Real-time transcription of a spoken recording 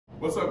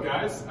What's up,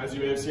 guys? As you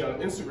may have seen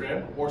on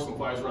Instagram or some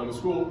flyers around the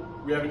school,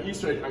 we have an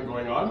Easter egg hunt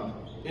going on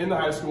in the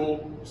high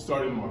school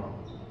starting tomorrow.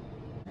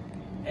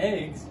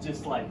 Eggs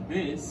just like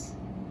this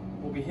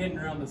will be hidden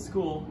around the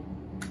school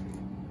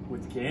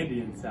with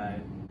candy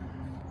inside.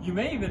 You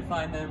may even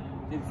find them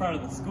in front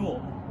of the school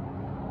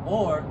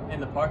or in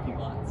the parking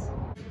lots.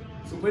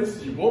 Some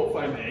places you won't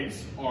find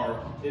eggs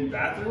are in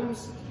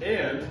bathrooms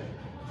and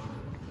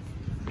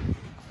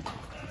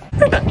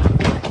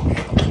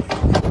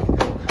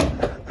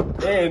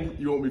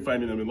you won't be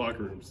finding them in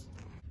locker rooms.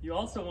 You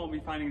also won't be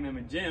finding them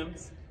in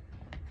gyms.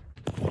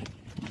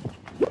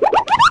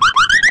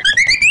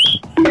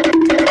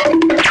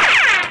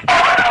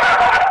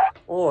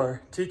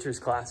 Or teachers'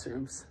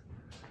 classrooms.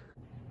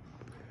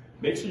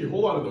 Make sure you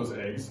hold on to those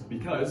eggs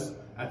because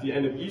at the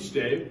end of each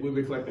day, we'll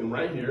be collecting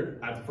right here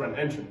at the front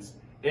entrance.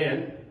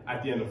 And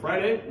at the end of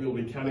Friday, we will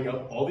be counting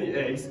up all the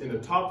eggs, and the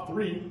top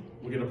 3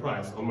 will get a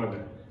prize on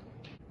Monday.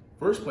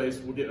 First place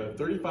will get a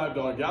 $35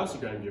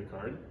 Galaxygram gift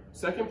card.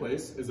 Second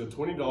place is a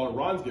 $20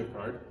 Ron's gift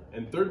card.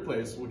 And third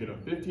place will get a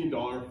 $15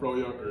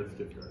 Froyo Earth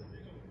gift card.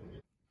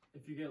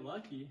 If you get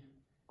lucky,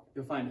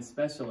 you'll find a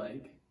special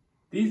egg.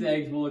 These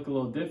eggs will look a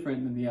little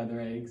different than the other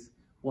eggs.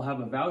 We'll have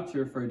a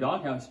voucher for a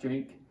doghouse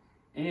drink,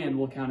 and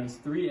we'll count as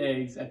 3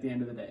 eggs at the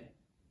end of the day.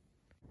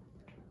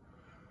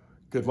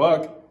 Good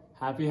luck.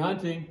 Happy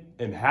hunting.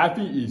 And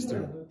happy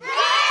Easter.